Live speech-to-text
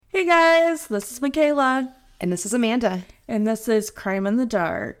guys, this is Michaela. And this is Amanda. And this is Crime in the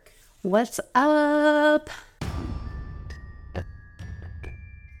Dark. What's up?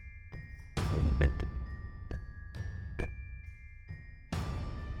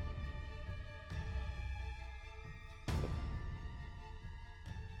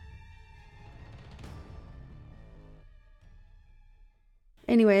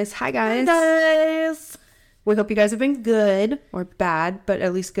 Anyways, hi guys. Hi guys. We hope you guys have been good or bad, but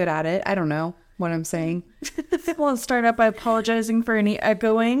at least good at it. I don't know what I'm saying. We'll start out by apologizing for any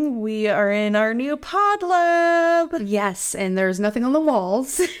echoing. We are in our new pod lab. Yes, and there's nothing on the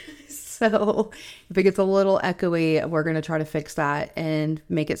walls. So if it gets a little echoey, we're going to try to fix that and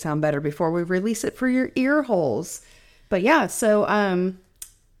make it sound better before we release it for your ear holes. But yeah, so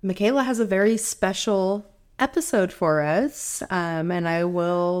Michaela has a very special episode for us, and I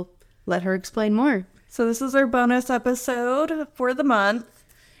will let her explain more. So this is our bonus episode for the month.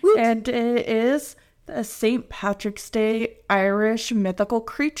 Whoop. And it is a St. Patrick's Day Irish mythical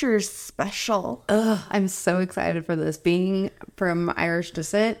creatures special. I'm so excited for this. Being from Irish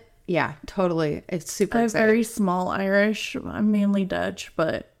descent, yeah, totally. It's super I'm exciting. very small Irish. I'm mainly Dutch,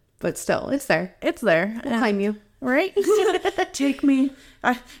 but Still, it's there. it's there. We'll claim you. Right? Take me.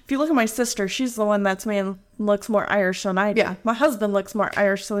 If you look at my sister, she's the one looks more Irish than I do. Yeah. My husband looks more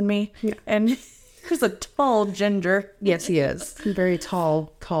Irish than me. Yeah. And he's a tall ginger. Yes, he is. Very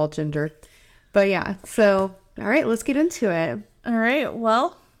tall ginger. But yeah, so, all right, let's get into it. All right.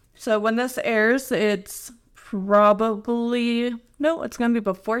 Well, so when this airs, it's probably... No, it's going to be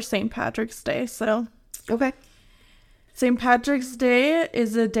before St. Patrick's Day. So Okay. St. Patrick's Day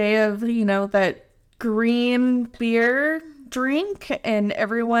is a day of, that green beer drink. And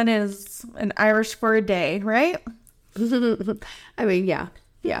everyone is an Irish for a day, right? I mean, yeah.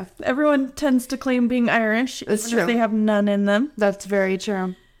 Yeah, Everyone tends to claim being Irish. That's even if true. They have none in them. that's very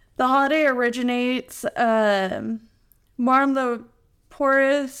true. The holiday originates more on the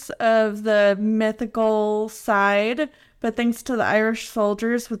porous of the mythical side, but thanks to the Irish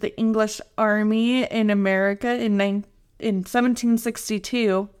soldiers with the English army in America in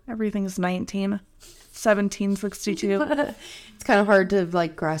 1762. Everything's 1762. It's kind of hard to,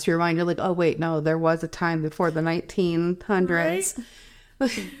 like, grasp your mind. You're like, oh, wait, no, there was a time before the 1900s. Right?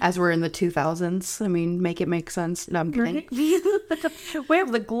 As we're in the 2000s. I mean, make it make sense. No, I'm kidding. We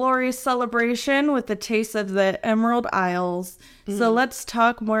have the glorious celebration with the taste of the Emerald Isles. So let's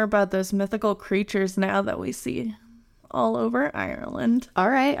talk more about those mythical creatures now that we see all over Ireland.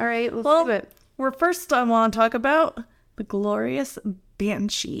 All right, let's Well, do it. I want to talk about the glorious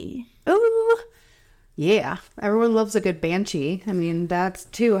Banshee. Ooh, yeah. Everyone loves a good banshee. I mean, that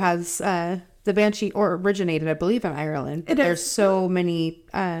too has the banshee originated, I believe, in Ireland. There's so many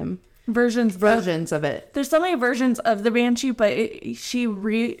versions of it. There's so many versions of the Banshee, but she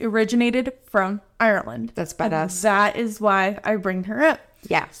originated from Ireland. That's badass. And that is why I bring her up.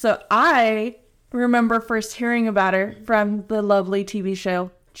 Yeah. So I remember first hearing about her from the lovely TV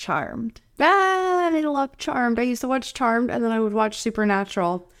show Charmed. Ah, I love Charmed. I used to watch Charmed, and then I would watch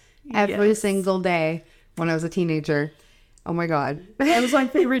Supernatural every Yes. single day when I was a teenager. Oh my god. It was my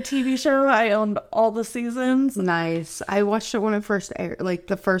favorite TV show. I owned all the seasons. Nice. I watched it when it first aired, like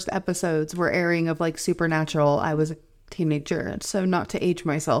the first episodes were airing of like Supernatural. I was a teenager, so not to age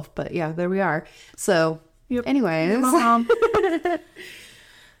myself, but yeah, there we are. So, Yep. anyways.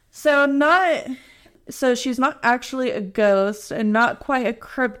 So she's not actually a ghost and not quite a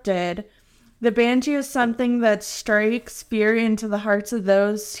cryptid. The Banshee is something that strikes fear into the hearts of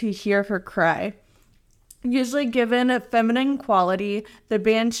those who hear her cry. Usually given a feminine quality, the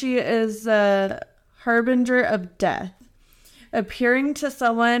Banshee is a harbinger of death, appearing to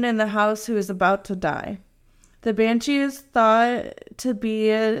someone in the house who is about to die. The Banshee is thought to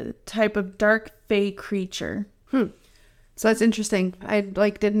be a type of dark fae creature. So that's interesting. I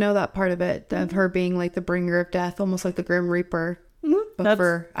didn't know that part of it, of her being like the bringer of death, almost like the Grim Reaper. But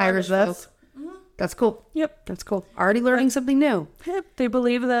for Irish folk. That's cool. Yep. That's cool. Already learning something new. Yep. They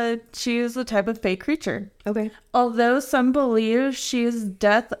believe that she is a type of fae creature. Okay. Although some believe she is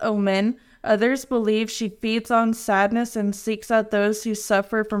death omen, others believe she feeds on sadness and seeks out those who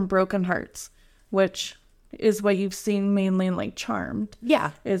suffer from broken hearts, which is what you've seen mainly in like Charmed.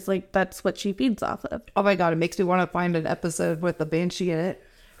 Yeah. Is like that's what she feeds off of. Oh my god, it makes me want to find an episode with the banshee in it.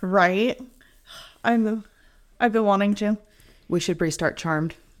 Right? I've been wanting to. We should restart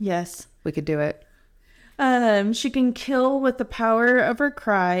Charmed. Yes. We could do it. She can kill with the power of her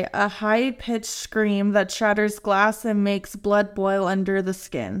cry, a high-pitched scream that shatters glass and makes blood boil under the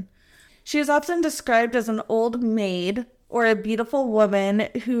skin. She is often described as an old maid or a beautiful woman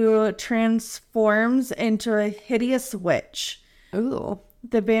who transforms into a hideous witch. Ooh.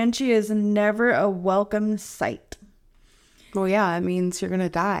 the banshee is never a welcome sight. Well, yeah, it means you're going to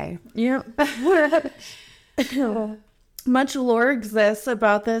die. Yep. Much lore exists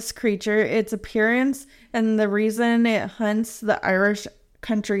about this creature, its appearance, and the reason it hunts the Irish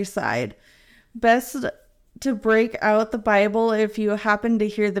countryside. Best to break out the Bible if you happen to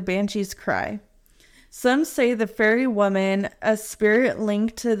hear the banshee's cry. Some say the fairy woman, a spirit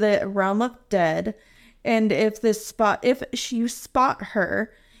linked to the realm of dead, and if you spot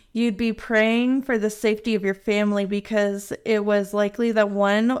her, you'd be praying for the safety of your family because it was likely that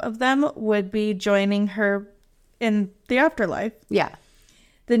one of them would be joining her in the afterlife. Yeah.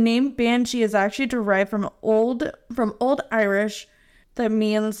 The name Banshee is actually derived from Old Irish that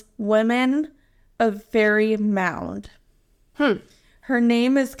means women of fairy mound. Her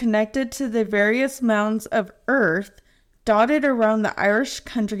name is connected to the various mounds of earth dotted around the Irish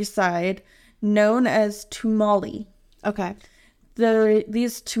countryside known as tumuli. Okay.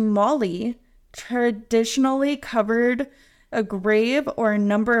 These tumuli traditionally covered a grave or a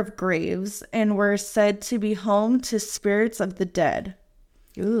number of graves and were said to be home to spirits of the dead.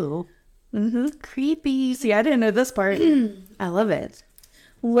 Ooh. Creepy. See, I didn't know this part. I love it.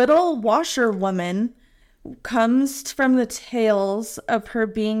 Little washerwoman comes from the tales of her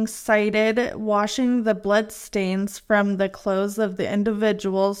being sighted washing the blood stains from the clothes of the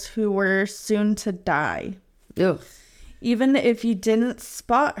individuals who were soon to die. Ew. Even if you didn't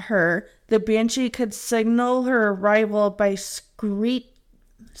spot her, the banshee could signal her arrival by screeching,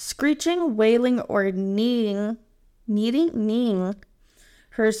 wailing, or kneeing.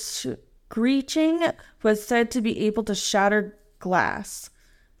 Her screeching was said to be able to shatter glass,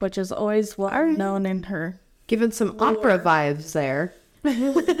 which is always well known in her. Giving some opera vibes there.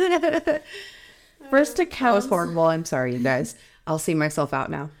 First That account was horrible. I'm sorry, you guys. I'll see myself out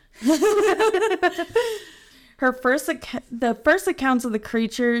now. The first accounts of the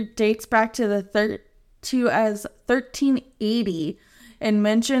creature dates back to as 1380 and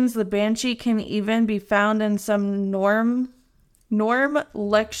mentions the banshee can even be found in some norm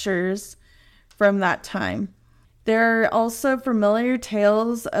lectures from that time. There are also familiar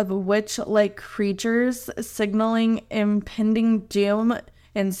tales of witch-like creatures signaling impending doom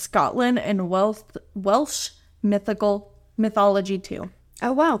in Scotland and Welsh mythology too.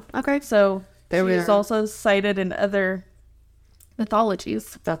 Oh, wow. Okay. So There we she's are. also cited in other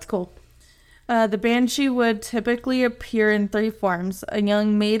mythologies. That's cool. The banshee would typically appear in three forms. A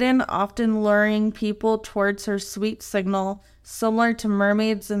young maiden, often luring people towards her sweet signal, similar to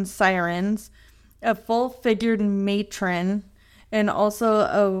mermaids and sirens. A full-figured matron, and also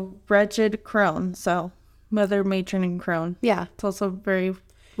a wretched crone. So, mother, matron, and crone. Yeah. It's also very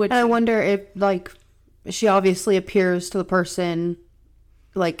witchy. And I wonder if, like, she obviously appears to the person,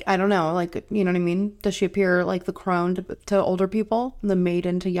 like, I don't know, like, you know what I mean? Does she appear like the crone to older people, the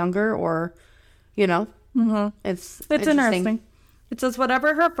maiden to younger, or, you know? Mm-hmm. It's interesting. It says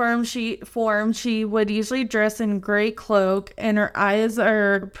whatever her form, she would usually dress in gray cloak, and her eyes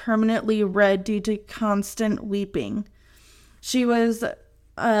are permanently red due to constant weeping. She was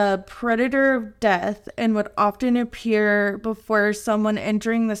a predator of death and would often appear before someone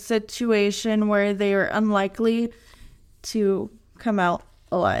entering the situation where they are unlikely to come out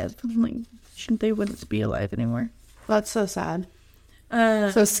alive. Like, they wouldn't be alive anymore. That's so sad.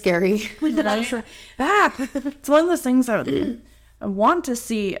 So scary. It's one of those things I want to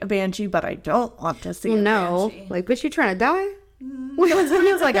see a banshee, but I don't want to see a banshee. Like, bitch, you trying to die?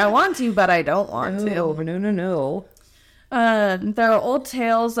 It's like, I want to, but I don't want to. No. There are old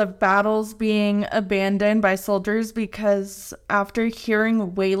tales of battles being abandoned by soldiers because after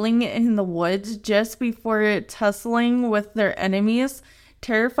hearing wailing in the woods just before tussling with their enemies,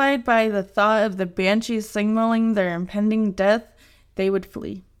 terrified by the thought of the banshees signaling their impending death, they would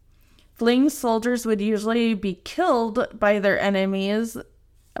flee. Fleeing soldiers would usually be killed by their enemies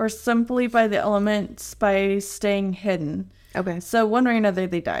or simply by the elements by staying hidden. Okay. So one way or another,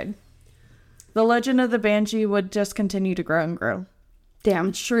 they died. The legend of the banshee would just continue to grow and grow.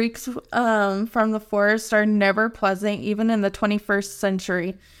 Damn. Shrieks from the forest are never pleasant, even in the 21st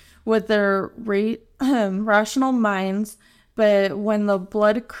century, with their rational minds. But when the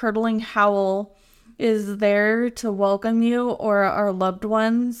blood-curdling howl is there to welcome you or our loved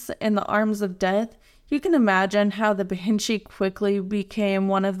ones in the arms of death, you can imagine how the banshee quickly became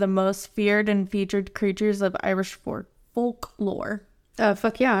one of the most feared and featured creatures of Irish folklore.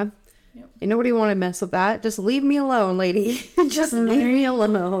 Fuck yeah. You know what, do you want to mess with that? Just leave me alone, lady. Just leave me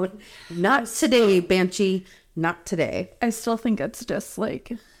alone. Not today, banshee. Not today. I still think it's just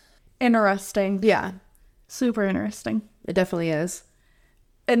like interesting. Yeah, Super interesting. it definitely is.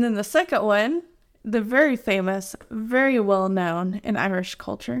 And then the second one the very famous, very well known in Irish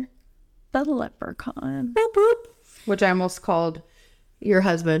culture, the leprechaun. Boop, boop. Which I almost called your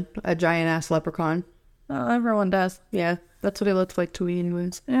husband a giant ass leprechaun. Oh, everyone does. Yeah, that's what he looks like to me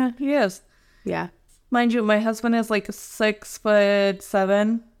anyways. Yeah, he is. Yeah. Mind you, my husband is like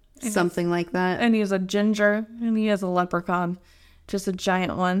 6'7", Something like that. and he's a ginger, and he is a leprechaun, just a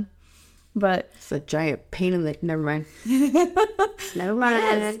giant one. But It's a giant pain in the... Never mind. Never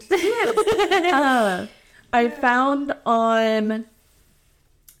mind. I found on,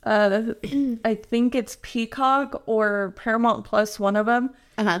 I think it's Peacock or Paramount Plus, one of them.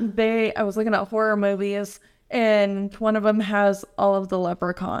 Uh-huh. I was looking at horror movies, and one of them has all of the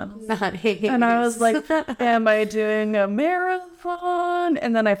leprechauns. And I was like, am I doing a marathon?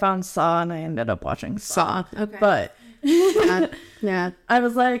 And then I found Saw, and I ended up watching Saw. Okay. But Yeah. I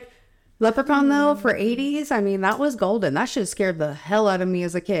was like, Leprechaun, though, for 80s, I mean, that was golden. That shit scared the hell out of me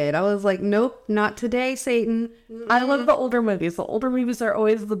as a kid. I was like, nope, not today, Satan. I love the older movies. The older movies are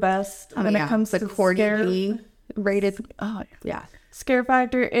always the best when it comes to Cordy rated. Oh, Yeah. scare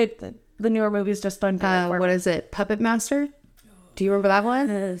factor. The newer movies just don't do it for What me. is it? Puppet Master? Do you remember that one?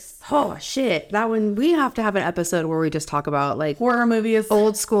 Yes. Oh, shit. That one, we have to have an episode where we just talk about, like, Horror movies.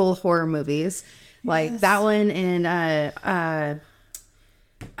 old school horror movies. Like, that one and,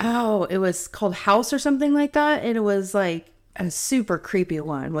 it was called House or something like that. And it was, like, a super creepy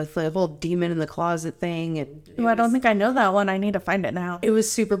one with the whole demon in the closet thing. And Oh, I don't think I know that one. I need to find it now. it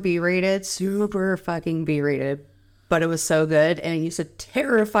was super B-rated, super fucking B-rated. But it was so good, and it used to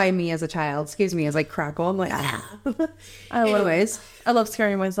terrify me as a child. Excuse me, as I crackle. I'm like, ah. Anyways, I love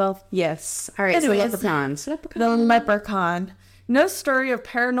scaring myself. yes. All right, Anyways. so leprechauns. The leprechaun. No story of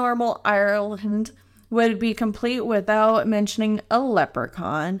paranormal Ireland would be complete without mentioning a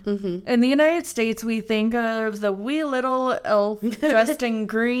leprechaun. In the United States, we think of the wee little elf dressed in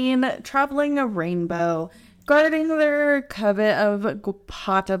green, traveling a rainbow, guarding their covet of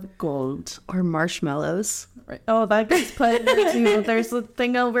pot of gold. Or marshmallows. Oh, that gets put into, there's a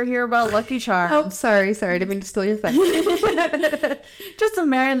thing over here about Lucky Charms. Oh, sorry. Didn't mean to steal your thing. Just a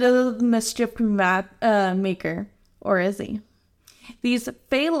merry little mischief maker. Or is he? These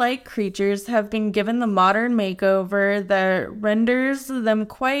fae-like creatures have been given the modern makeover that renders them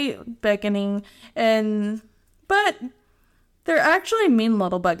quite beckoning, but they're actually mean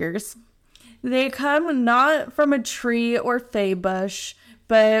little buggers. They come not from a tree or fae bush,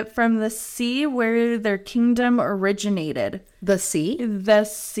 but from the sea where their kingdom originated. The sea? The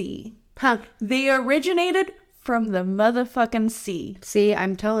sea. Huh. They originated from the motherfucking sea. See,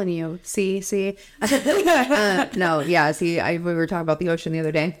 I'm telling you. See. No, yeah, see, we were talking about the ocean the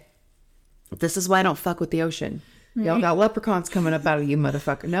other day. This is why I don't fuck with the ocean. Y'all got leprechauns coming up out of you,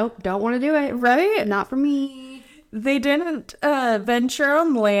 motherfucker. Nope, don't want to do it. Right? Not for me. They didn't venture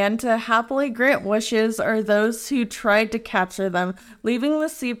on land to happily grant wishes, or those who tried to capture them. Leaving the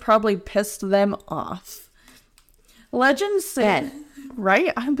sea probably pissed them off. Legends say,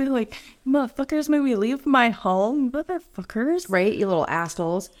 right? I'd be like, motherfuckers, may we leave my home? Motherfuckers. Right, you little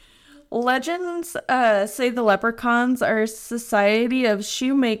assholes. Legends say the leprechauns are a society of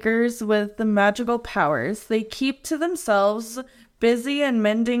shoemakers with the magical powers. They keep to themselves, busy and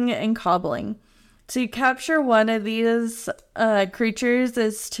mending and cobbling. To capture one of these creatures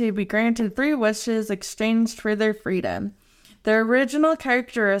is to be granted 3 wishes exchanged for their freedom. The original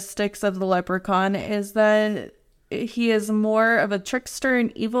characteristics of the leprechaun is that he is more of a trickster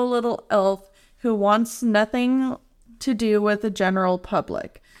and evil little elf who wants nothing to do with the general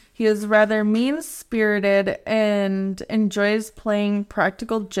public. He is rather mean-spirited and enjoys playing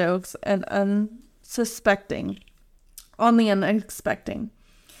practical jokes and unsuspecting. On the unexpected.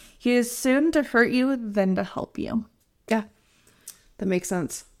 He is soon to hurt you than to help you. Yeah, that makes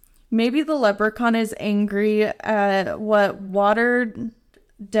sense. Maybe the leprechaun is angry at what watered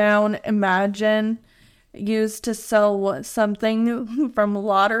down Imagine used to sell something from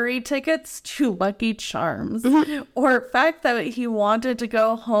lottery tickets to Lucky Charms. Or fact that he wanted to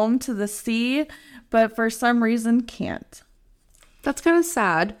go home to the sea, but for some reason can't. That's kind of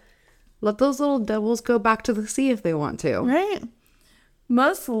sad. Let those little devils go back to the sea if they want to. Right?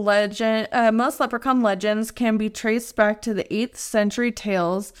 Most leprechaun legends can be traced back to the 8th century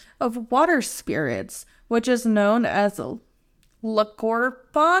tales of water spirits, which is known as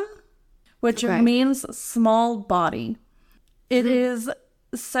Lacorpon, which means small body. It is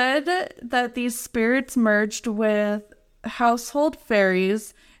said that these spirits merged with household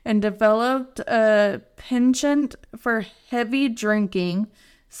fairies and developed a penchant for heavy drinking,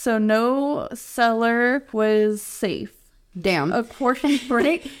 so no cellar was safe. Damn. According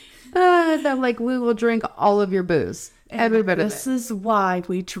to I'm like, we will drink all of your booze. Every bit of This is why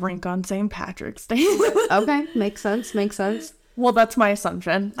we drink on St. Patrick's Day. Okay, makes sense. Makes sense. Well, that's my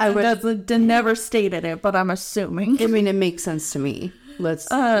assumption. I never stated it, but I'm assuming. I mean, it makes sense to me. Let's,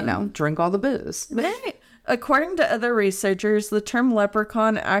 drink all the booze. According to other researchers, the term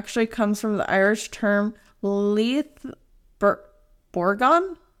leprechaun actually comes from the Irish term leith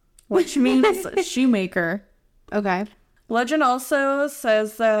borgon, which means shoemaker. Okay. Legend also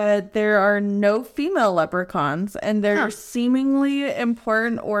says that there are no female leprechauns, and their seemingly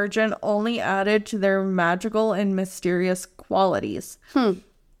important origin only added to their magical and mysterious qualities.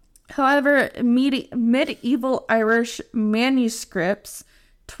 However, medieval Irish manuscripts,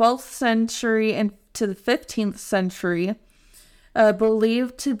 12th century and to the 15th century,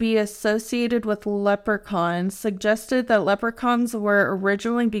 believed to be associated with leprechauns, suggested that leprechauns were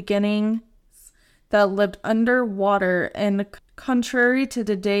originally beginnings that lived underwater, and contrary to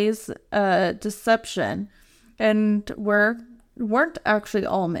today's deception, and weren't actually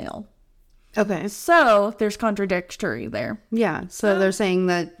all male. Okay. So there's contradictory there. Yeah. So they're saying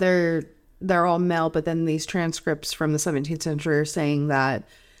that they're all male, but then these transcripts from the 17th century are saying that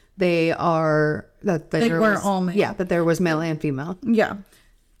they weren't all male. Yeah, that there was male and female. Yeah.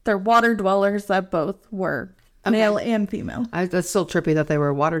 They're water dwellers that both were male and female. That's still trippy that they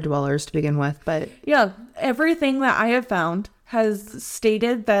were water dwellers to begin with, but... Yeah, everything that I have found has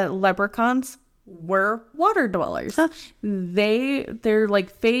stated that leprechauns were water dwellers. They're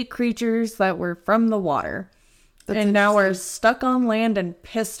like fake creatures that were from the water. And now we're stuck on land and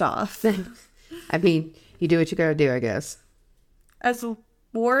pissed off. I mean, you do what you gotta do, I guess. As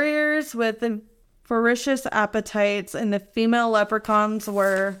warriors with ferocious appetites, and the female leprechauns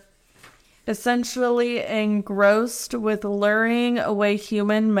were essentially engrossed with luring away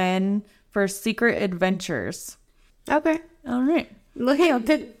human men for secret adventures. Okay. All right.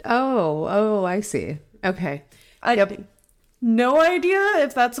 Oh, I see. Okay. No idea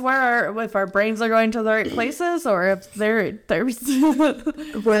if that's where if our brains are going to the right places, or if there's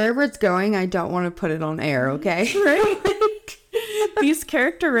wherever it's going, I don't want to put it on air, okay? Right? These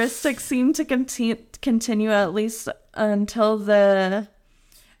characteristics seem to continue at least until the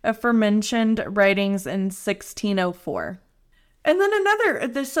aforementioned writings in 1604. And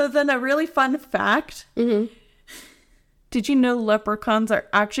then a really fun fact. Mm-hmm. Did you know leprechauns are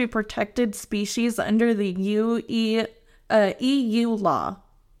actually protected species under the EU law?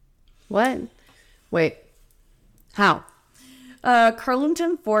 What? Wait. How?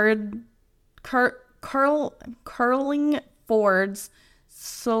 Carlingford's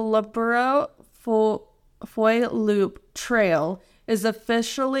Slabro Foy Loop Trail is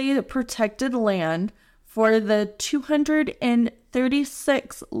officially protected land for the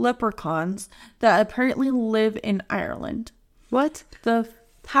 236 leprechauns that apparently live in Ireland. What?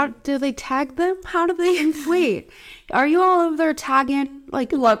 How do they tag them? How do they... Wait, are you all over there tagging,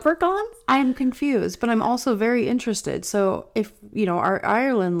 like, leprechauns? I'm confused, but I'm also very interested. So if, our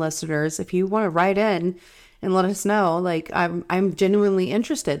Ireland listeners, if you want to write in and let us know, like, I'm genuinely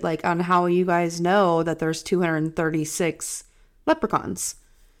interested, like, on how you guys know that there's 236 leprechauns.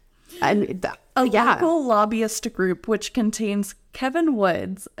 Local lobbyist group, which contains Kevin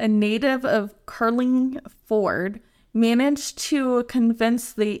Woods, a native of Carlingford, managed to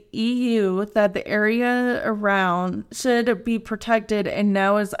convince the EU that the area around should be protected, and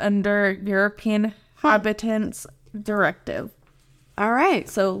now is under European Habitats Directive. All right.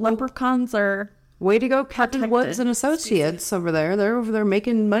 So leprechauns are... Way to go, Captain Woods and Associates over there. They're over there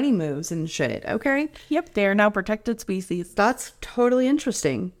making money moves and shit. Okay. Yep, they are now protected species. That's totally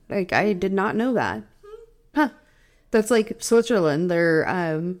interesting. Like, I did not know that. Huh. That's like Switzerland. Their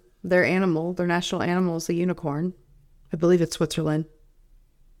animal, their national animal is a unicorn. I believe it's Switzerland.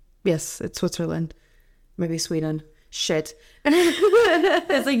 Yes, it's Switzerland. Maybe Sweden. Shit.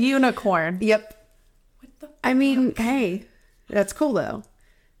 It's a unicorn. Yep. I mean, hey, that's cool though.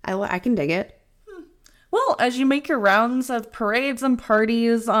 I can dig it. Well, as you make your rounds of parades and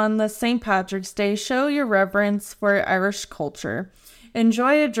parties on the St. Patrick's Day, show your reverence for Irish culture.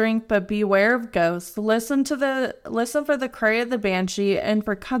 Enjoy a drink, but beware of ghosts. Listen for the cry of the banshee, and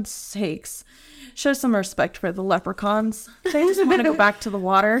for God's sakes, show some respect for the leprechauns. They just want to go back to the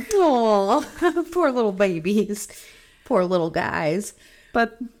water. Oh, poor little babies. Poor little guys.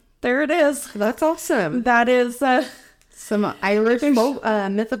 But there it is. That's awesome. That is... some Irish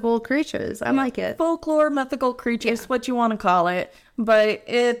mythical creatures. I like it. Folklore, mythical creatures, what you want to call it. But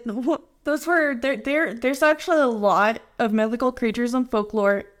there's actually a lot of mythical creatures and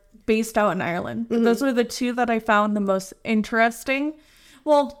folklore based out in Ireland. Mm-hmm. Those are the two that I found the most interesting.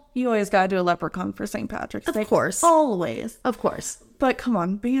 Well, you always gotta do a leprechaun for St. Patrick's Day. Of course. Always. Of course. But come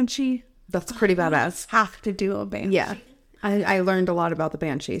on, banshee. That's pretty badass. Have to do a banshee. Yeah. I learned a lot about the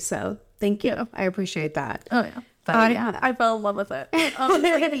banshee, so thank you. I appreciate that. Oh yeah. But I fell in love with it.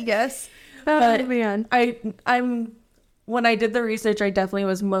 Yes. But Oh, man. I'm when I did the research, I definitely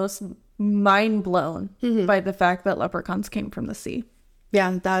was most mind blown by the fact that leprechauns came from the sea.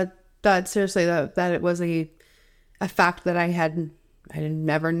 Yeah, that seriously, that it was a fact that I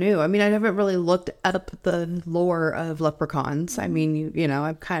never knew. I mean, I haven't really looked up the lore of leprechauns. I mean, you know,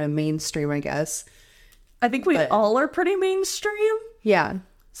 I'm kind of mainstream, I guess. I think we all are pretty mainstream. Yeah.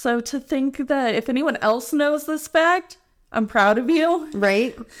 So to think that if anyone else knows this fact, I'm proud of you.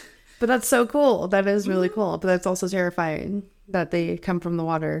 Right? But that's so cool. That is really cool. But that's also terrifying that they come from the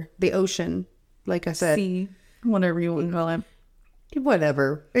water, the ocean, like I said. Sea, whatever you want to call it.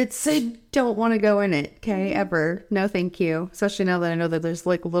 Whatever. I don't want to go in it, okay? Ever. No, thank you. Especially now that I know that there's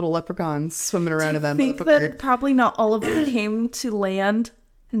like little leprechauns swimming around in them. I think that probably not all of them came to land,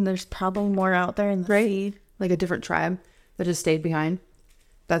 and there's probably more out there in the sea. Like a different tribe that just stayed behind.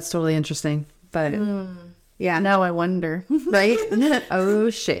 That's totally interesting. But yeah. Now I wonder. Right? Oh,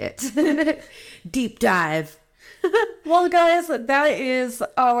 shit. Deep dive. Well, guys, that is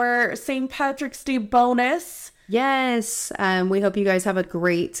our St. Patrick's Day bonus. Yes. We hope you guys have a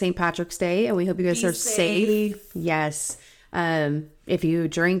great St. Patrick's Day, and we hope you guys are safe. Yes. If you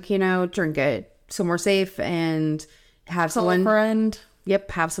drink, drink it somewhere safe, and have Tell someone a friend.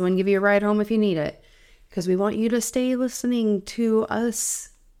 Yep, have someone give you a ride home if you need it. Because we want you to stay listening to us,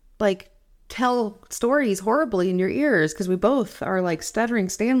 like, tell stories horribly in your ears, because we both are like stuttering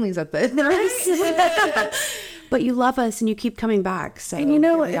Stanleys at this. But you love us and you keep coming back. So And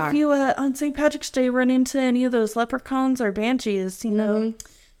if you on St. Patrick's Day run into any of those leprechauns or banshees,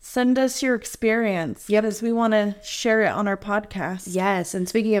 send us your experience. Yep. Because we want to share it on our podcast. Yes, and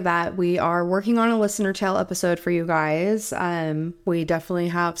speaking of that, we are working on a listener tale episode for you guys. We definitely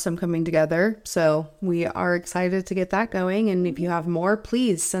have some coming together, so we are excited to get that going. And if you have more,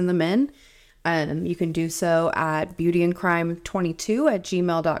 please send them in. You can do so at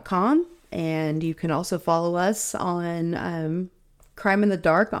beautyandcrime22@gmail.com, and you can also follow us on Crime in the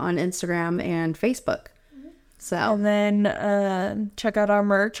Dark on Instagram and Facebook. So And then check out our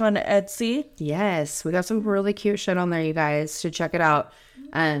merch on Etsy. yes, we got some really cute shit on there, you guys should check it out.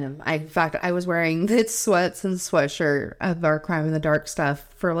 In fact, I was wearing this sweats and sweatshirt of our Crime in the Dark stuff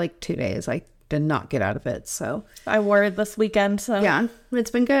for like 2 days. I did not get out of it. So I wore it this weekend. So yeah,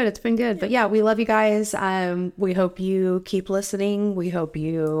 it's been good. It's been good. But yeah, we love you guys. We hope you keep listening. We hope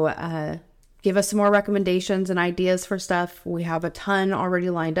you give us some more recommendations and ideas for stuff. We have a ton already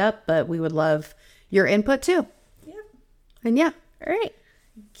lined up, but we would love your input too. Yeah. And yeah. All right.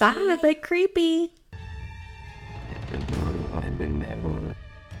 Bye. Keep it creepy.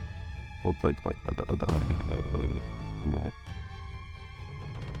 For